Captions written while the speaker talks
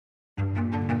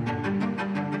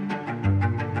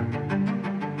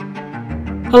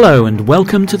Hello and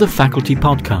welcome to the Faculty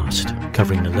Podcast,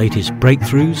 covering the latest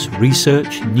breakthroughs,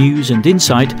 research, news and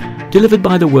insight delivered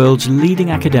by the world's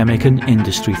leading academic and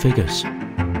industry figures.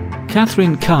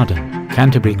 Catherine Carden,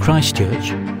 Canterbury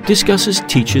Christchurch, discusses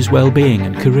teachers' well-being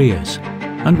and careers,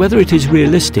 and whether it is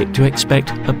realistic to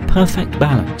expect a perfect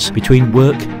balance between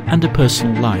work and a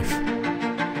personal life.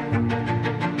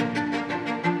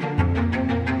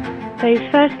 So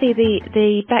firstly,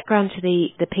 the background to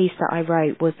the piece that I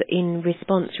wrote was in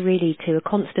response really to a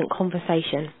constant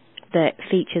conversation that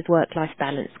features work-life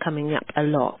balance coming up a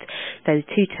lot. Those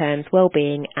two terms,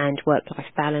 well-being and work-life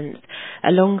balance,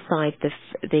 alongside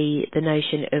the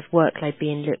notion of workload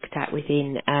being looked at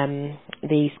within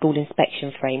the school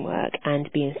inspection framework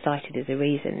and being cited as a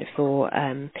reason for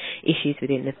issues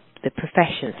within the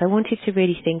profession. So I wanted to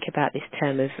really think about this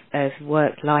term of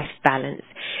work-life balance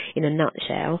in a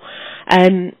nutshell.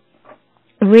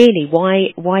 Really,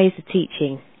 why is the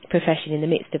teaching profession in the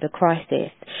midst of a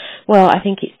crisis? Well, I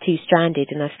think it's two-stranded,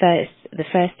 and the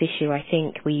first issue I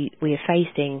think we are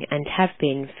facing and have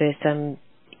been for some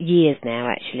years now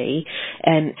actually,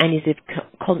 and is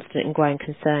a constant and growing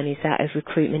concern, is that of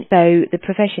recruitment. So the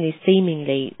profession is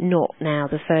seemingly not now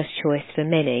the first choice for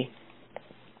many.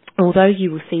 Although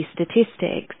you will see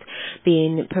statistics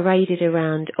being paraded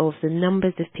around of the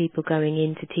numbers of people going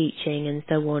into teaching and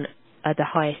so on are the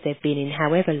highest they've been in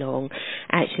however long,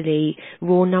 actually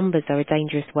raw numbers are a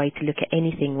dangerous way to look at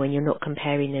anything when you're not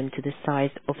comparing them to the size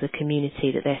of the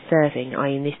community that they're serving,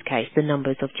 i.e. in this case the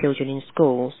numbers of children in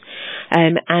schools,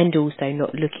 and also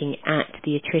not looking at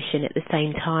the attrition at the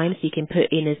same time. So you can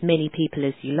put in as many people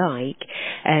as you like,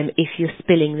 if you're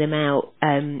spilling them out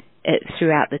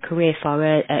throughout the career far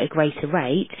at a greater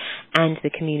rate and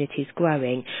the community is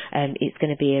growing, it's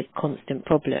going to be a constant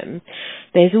problem.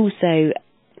 There's also,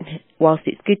 whilst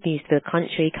it's good news for the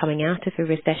country coming out of a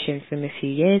recession from a few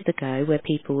years ago where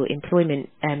employment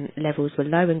levels were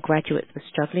low and graduates were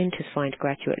struggling to find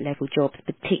graduate level jobs,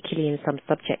 particularly in some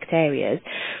subject areas,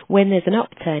 when there's an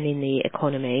upturn in the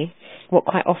economy, what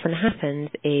quite often happens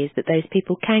is that those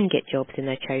people can get jobs in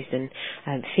their chosen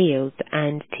fields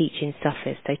and teaching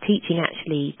suffers. So teaching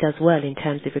actually does well in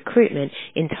terms of recruitment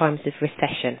in times of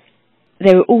recession.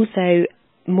 There are also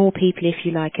more people, if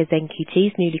you like, as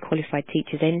NQTs, newly qualified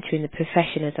teachers, entering the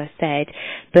profession, as I said,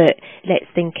 but let's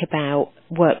think about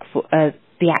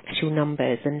the actual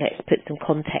numbers and let's put some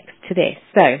context to this.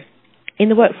 So, in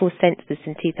the workforce census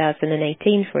in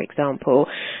 2018, for example,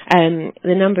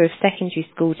 the number of secondary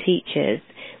school teachers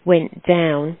went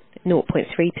down 0.3%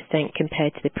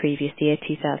 compared to the previous year,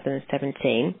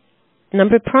 2017. The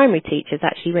number of primary teachers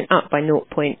actually went up by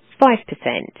 0.5%.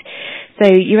 So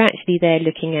you're actually there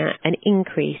looking at an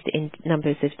increase in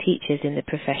numbers of teachers in the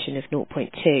profession of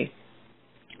 0.2,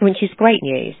 which is great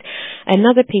news.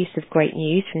 Another piece of great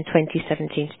news from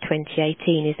 2017 to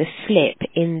 2018 is a flip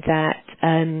in that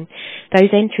those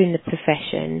entering the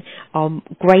profession are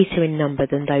greater in number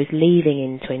than those leaving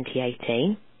in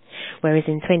 2018. Whereas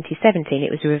in 2017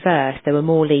 it was reversed, there were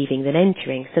more leaving than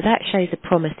entering, so that shows a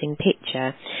promising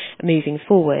picture moving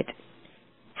forward.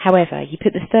 However, you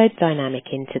put the third dynamic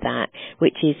into that,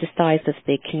 which is the size of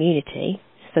the community,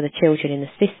 so the children in the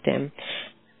system,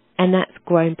 and that's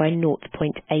grown by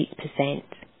 0.8%.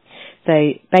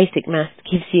 So basic maths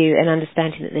gives you an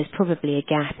understanding that there's probably a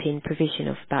gap in provision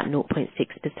of about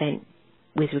 0.6%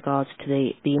 with regards to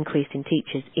the increase in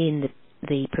teachers in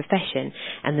the profession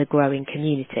and the growing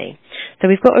community. So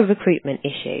we've got a recruitment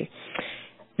issue.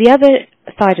 The other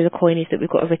side of the coin is that we've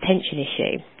got a retention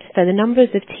issue. So the numbers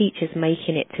of teachers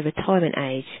making it to retirement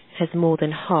age has more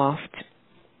than halved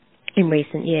in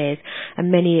recent years,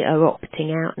 and many are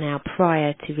opting out now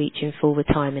prior to reaching full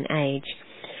retirement age.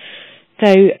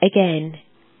 So again,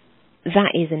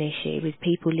 that is an issue with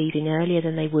people leaving earlier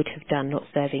than they would have done, not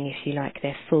serving, if you like,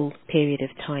 their full period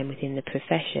of time within the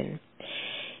profession.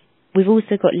 We've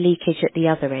also got leakage at the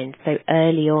other end. So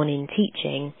early on in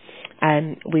teaching,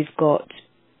 we've got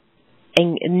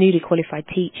newly qualified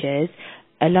teachers,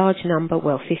 a large number,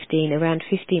 around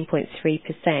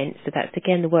 15.3%, so that's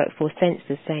again the workforce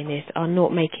census saying this, are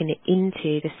not making it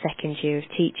into the second year of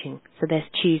teaching. So they're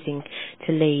choosing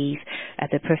to leave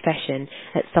the profession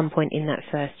at some point in that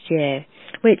first year,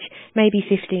 which maybe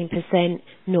 15%,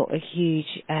 not a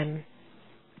huge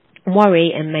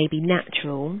worry and maybe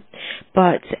natural,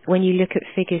 but when you look at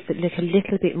figures that look a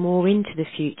little bit more into the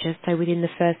future, so within the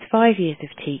first 5 years of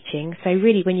teaching, so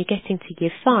really when you're getting to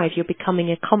year 5, you're becoming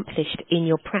accomplished in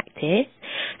your practice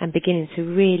and beginning to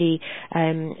really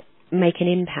make an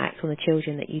impact on the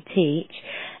children that you teach,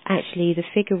 actually the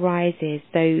figure rises.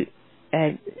 So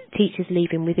teachers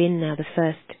leaving within now the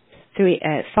first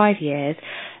 5 years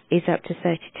is up to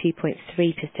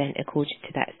 32.3% according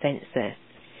to that census.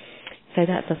 So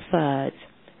that's a third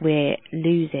we're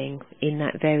losing in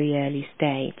that very early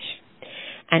stage.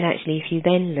 And actually, if you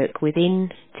then look within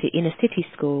to inner city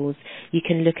schools, you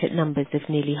can look at numbers of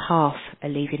nearly half are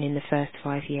leaving in the first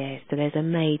 5 years. So there's a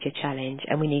major challenge,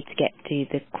 and we need to get to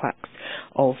the crux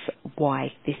of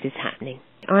why this is happening.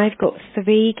 I've got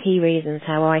 3 key reasons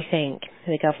how I think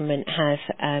the government have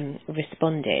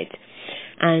responded.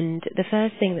 And the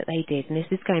first thing that they did, and this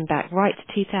is going back right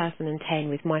to 2010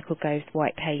 with Michael Gove's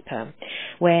white paper,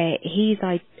 where his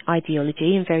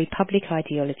ideology, and very public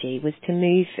ideology, was to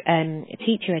move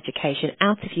teacher education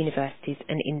out of universities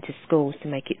and into schools to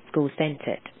make it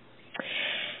school-centred.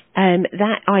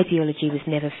 That ideology was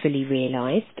never fully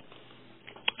realised.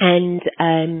 And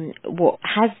what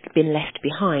has been left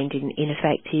behind, in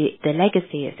effect, the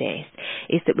legacy of this,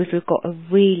 is that we've got a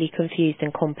really confused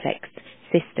and complex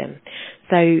system.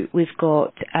 So we've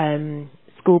got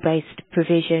school-based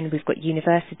provision, we've got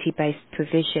university-based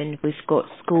provision, we've got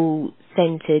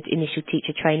school-centred initial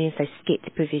teacher training, so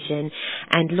SCIT provision,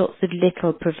 and lots of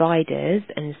little providers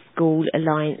and school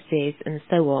alliances and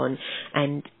so on,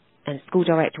 and School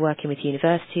Direct working with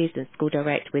universities and School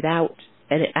Direct without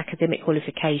an academic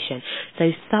qualification. So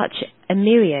such a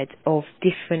myriad of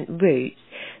different routes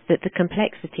that the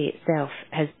complexity itself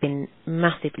has been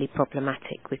massively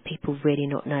problematic, with people really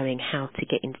not knowing how to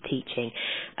get into teaching.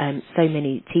 So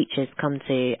many teachers come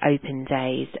to open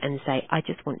days and say, I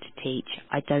just want to teach,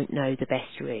 I don't know the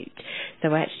best route.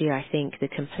 So actually I think the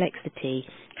complexity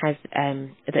has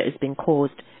that has been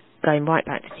caused going right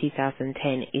back to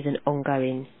 2010 is an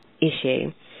ongoing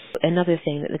issue. Another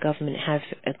thing that the government have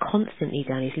constantly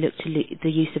done is look to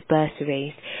the use of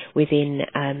bursaries within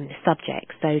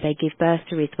subjects. So they give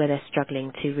bursaries where they're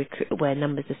struggling to recruit, where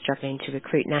numbers are struggling to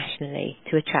recruit nationally,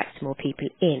 to attract more people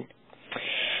in.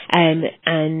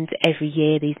 And every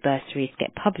year these bursaries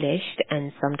get published,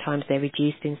 and sometimes they're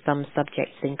reduced in some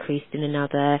subjects, increased in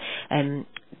another,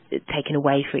 taken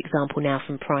away, for example, now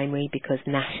from primary, because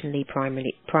nationally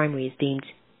primary is deemed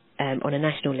on a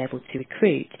national level to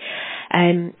recruit.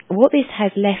 What this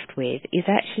has left with is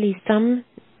actually some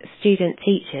student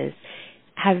teachers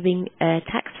having a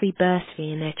tax-free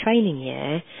bursary in their training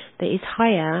year that is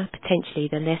higher potentially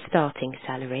than their starting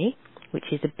salary, which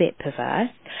is a bit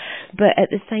perverse, but at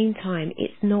the same time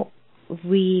it's not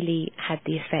really had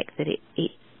the effect that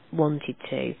it wanted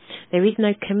to. There is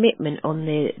no commitment on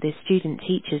the student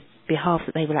teachers' behalf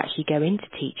that they will actually go into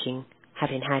teaching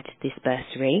having had this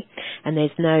bursary, and there's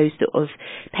no sort of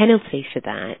penalty for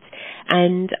that.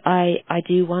 And I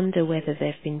do wonder whether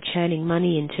they've been churning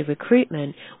money into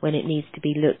recruitment when it needs to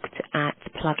be looked at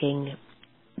plugging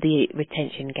the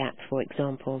retention gap, for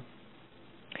example.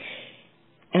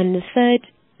 And the third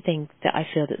thing that I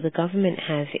feel that the government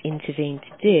have intervened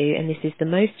to do, and this is the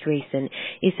most recent,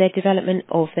 is their development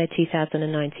of their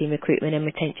 2019 recruitment and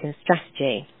retention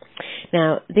strategy.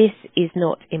 Now, this is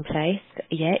not in place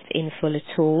yet in full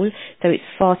at all, so it's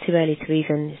far too early to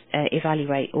even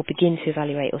evaluate or begin to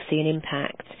evaluate or see an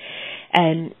impact.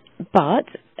 But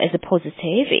as a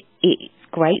positive, it's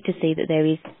great to see that there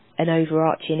is an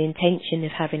overarching intention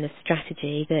of having a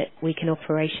strategy that we can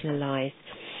operationalise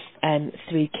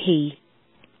through key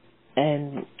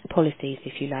policies,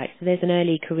 if you like. So there's an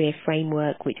early career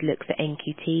framework which looks at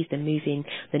NQTs and moving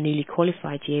the newly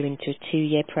qualified year into a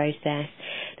 2-year process.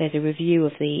 There's a review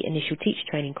of the initial teacher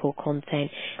training core content,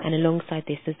 and alongside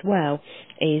this as well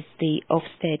is the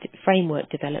Ofsted framework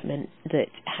development that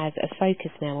has a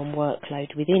focus now on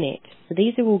workload within it. So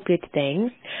these are all good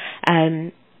things,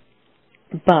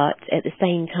 but at the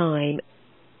same time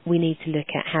we need to look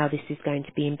at how this is going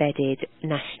to be embedded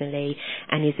nationally,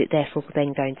 and is it therefore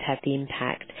then going to have the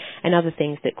impact. And other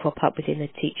things that crop up within the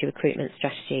teacher recruitment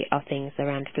strategy are things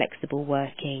around flexible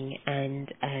working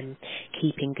and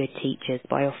keeping good teachers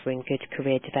by offering good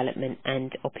career development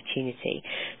and opportunity.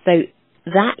 So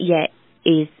that yet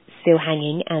is still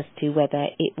hanging as to whether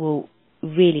it will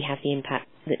really have the impact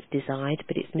that's desired,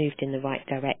 but it's moved in the right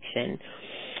direction.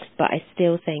 But I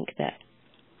still think that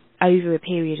over a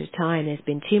period of time there's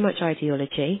been too much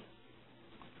ideology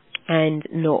and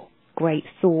not great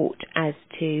thought as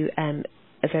to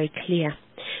a very clear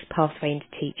pathway into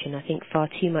teaching. I think far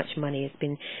too much money has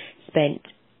been spent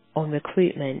on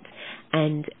recruitment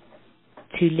and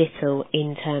too little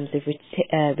in terms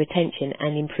of retention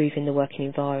and improving the working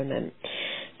environment.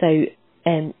 So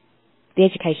the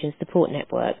Education Support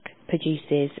Network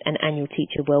produces an annual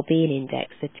teacher wellbeing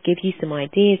index. So to give you some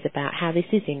ideas about how this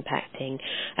is impacting,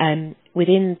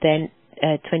 within the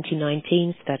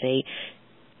 2019 study,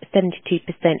 72%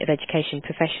 of education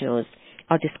professionals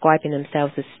are describing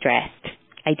themselves as stressed,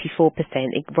 84%.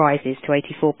 It rises to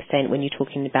 84% when you're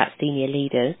talking about senior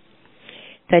leaders.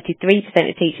 33%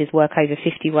 of teachers work over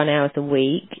 51 hours a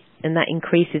week, and that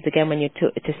increases again when you're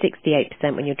to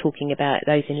 68% when you're talking about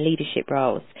those in leadership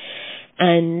roles.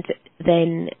 And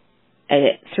then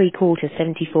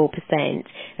 74%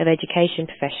 of education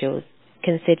professionals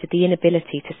consider the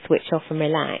inability to switch off and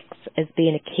relax as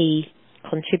being a key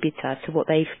contributor to what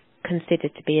they've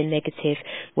considered to be a negative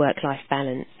work-life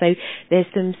balance. So there's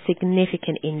some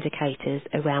significant indicators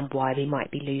around why we might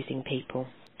be losing people.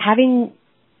 Having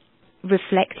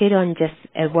reflected on just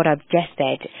what I've just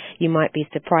said, you might be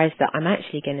surprised that I'm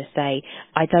actually going to say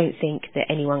I don't think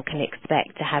that anyone can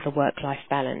expect to have a work-life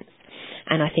balance.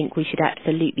 And I think we should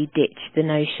absolutely ditch the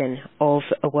notion of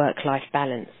a work-life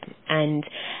balance. And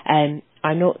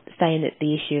I'm not saying that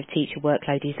the issue of teacher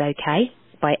workload is okay.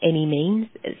 By any means,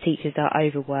 teachers are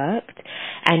overworked,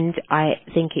 and I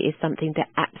think it is something that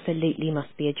absolutely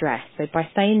must be addressed. So by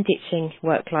saying ditching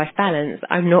work-life balance,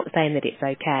 I'm not saying that it's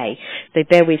okay, so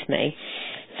bear with me.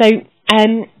 So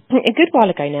a good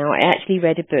while ago now, I actually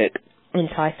read a book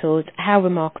entitled How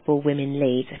Remarkable Women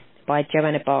Lead by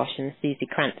Joanna Barsh and Susie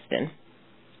Cranston.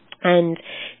 And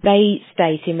they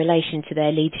state in relation to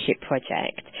their leadership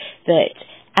project that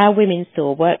our women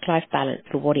saw work-life balance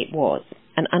for what it was,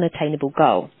 an unattainable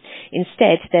goal.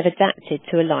 Instead, they've adapted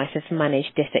to a life of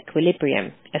managed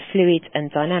disequilibrium, a fluid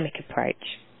and dynamic approach.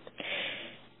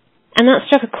 And that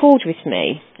struck a chord with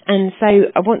me, and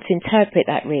so I want to interpret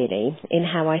that really in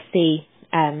how I see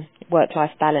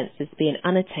work-life balance as being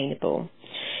unattainable.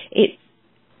 It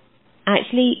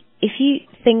actually, if you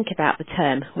think about the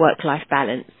term work-life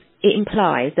balance, it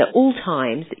implies that all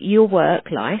times your work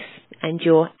life and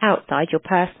your outside, your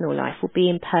personal life, will be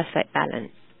in perfect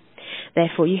balance.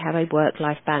 Therefore, you have a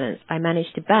work-life balance. I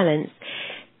manage to balance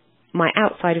my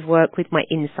outside of work with my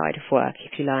inside of work,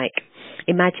 if you like.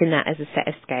 Imagine that as a set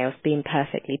of scales being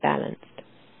perfectly balanced.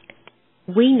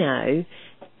 We know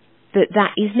that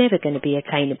that is never going to be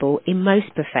attainable in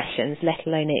most professions, let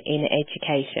alone in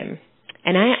education.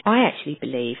 And I actually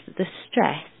believe that the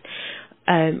stress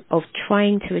of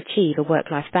trying to achieve a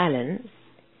work-life balance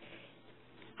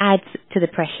adds to the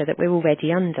pressure that we're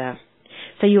already under.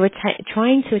 So you're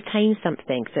trying to attain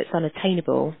something that's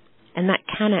unattainable, and that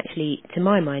can actually, to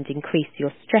my mind, increase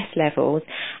your stress levels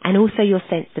and also your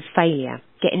sense of failure.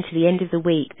 Getting to the end of the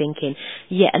week thinking,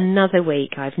 yet another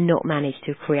week I've not managed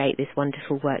to create this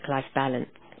wonderful work-life balance.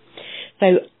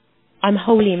 So I'm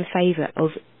wholly in favour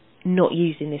of not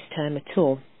using this term at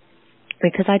all,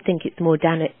 because I think it's more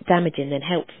damaging than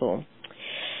helpful.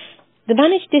 The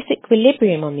managed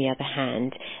disequilibrium, on the other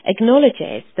hand,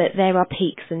 acknowledges that there are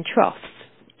peaks and troughs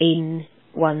in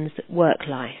one's work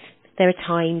life. There are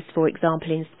times, for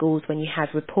example, in schools when you have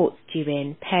reports due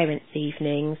in, parents'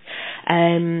 evenings,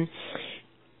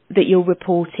 that you're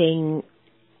reporting,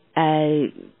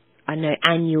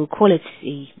 annual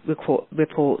quality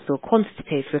reports or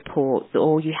quantitative reports,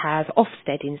 or you have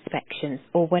Ofsted inspections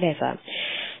or whatever.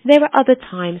 There are other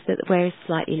times where there's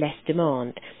slightly less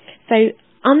demand. So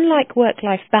unlike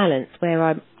work-life balance, where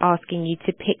I'm asking you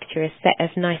to picture a set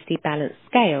of nicely balanced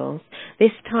scales,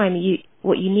 this time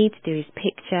what you need to do is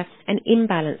picture an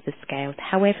imbalance of scales,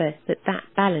 however, that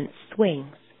balance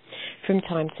swings from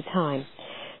time to time.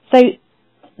 So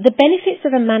the benefits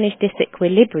of a managed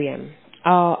disequilibrium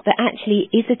are that actually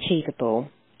is achievable,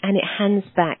 and it hands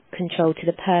back control to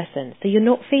the person. So you're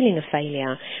not feeling a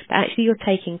failure, but actually you're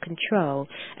taking control,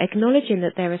 acknowledging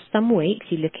that there are some weeks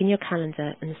you look in your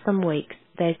calendar and some weeks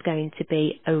there's going to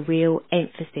be a real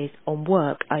emphasis on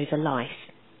work over life.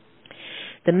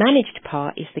 The managed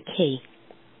part is the key,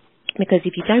 because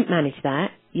if you don't manage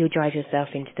that, you'll drive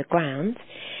yourself into the ground.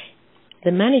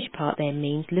 The managed part then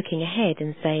means looking ahead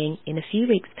and saying, in a few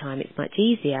weeks' time it's much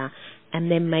easier, and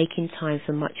then making time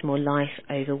for much more life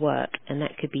over work. And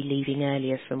that could be leaving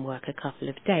earlier from work a couple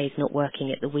of days, not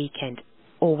working at the weekend,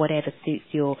 or whatever suits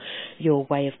your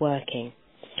way of working.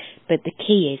 But the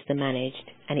key is the managed,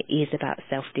 and it is about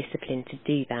self-discipline to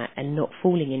do that and not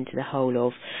falling into the hole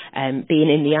of being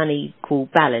in the unequal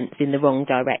balance in the wrong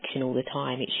direction all the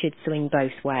time. It should swing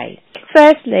both ways.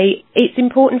 Firstly, it's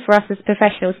important for us as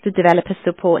professionals to develop a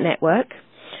support network.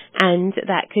 And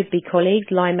that could be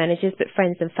colleagues, line managers, but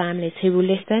friends and families who will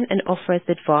listen and offer us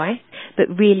advice, but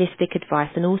realistic advice,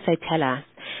 and also tell us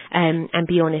and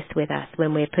be honest with us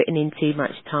when we're putting in too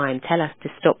much time. Tell us to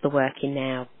stop the working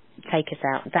now, take us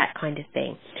out, that kind of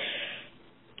thing.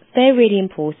 They're really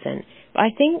important. I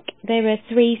think there are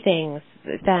three things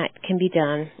that can be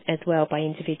done as well by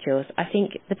individuals. I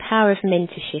think the power of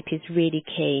mentorship is really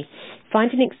key.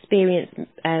 Find an experienced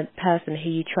person who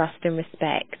you trust and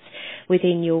respect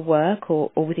within your work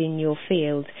or within your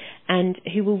field, and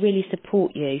who will really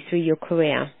support you through your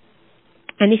career.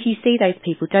 And if you see those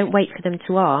people, don't wait for them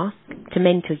to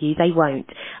mentor you. They won't.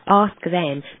 Ask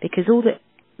them, because all that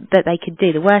they could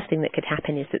do, the worst thing that could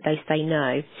happen is that they say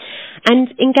no. And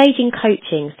engage in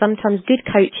coaching. Sometimes good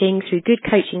coaching, through good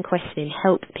coaching questioning,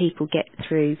 helps people get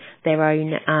through their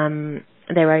own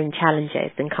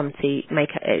challenges and come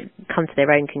to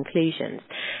their own conclusions.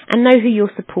 And know who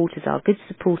your supporters are, good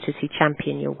supporters who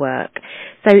champion your work.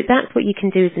 So that's what you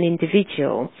can do as an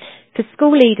individual. For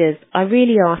school leaders, I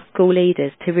really ask school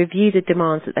leaders to review the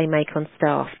demands that they make on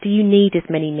staff. Do you need as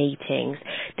many meetings?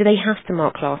 Do they have to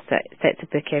mark class sets of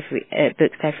books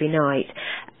every night?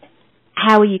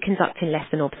 How are you conducting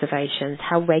lesson observations?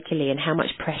 How regularly, and how much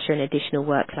pressure and additional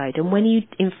workload? And when you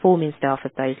informing staff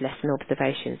of those lesson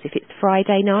observations, if it's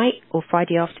Friday night or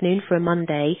Friday afternoon for a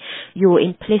Monday, you're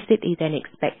implicitly then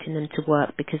expecting them to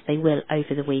work, because they will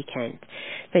over the weekend.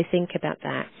 So think about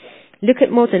that. Look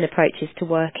at modern approaches to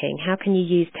working. How can you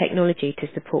use technology to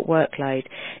support workload?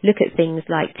 Look at things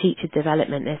like teacher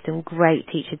development. There's some great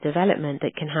teacher development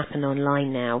that can happen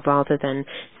online now, rather than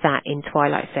sat in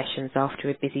twilight sessions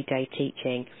after a busy day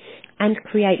teaching. And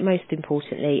create, most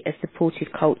importantly, a supportive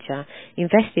culture.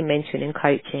 Invest in mentoring and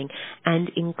coaching, and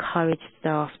encourage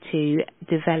staff to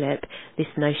develop this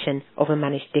notion of a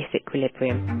managed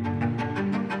disequilibrium.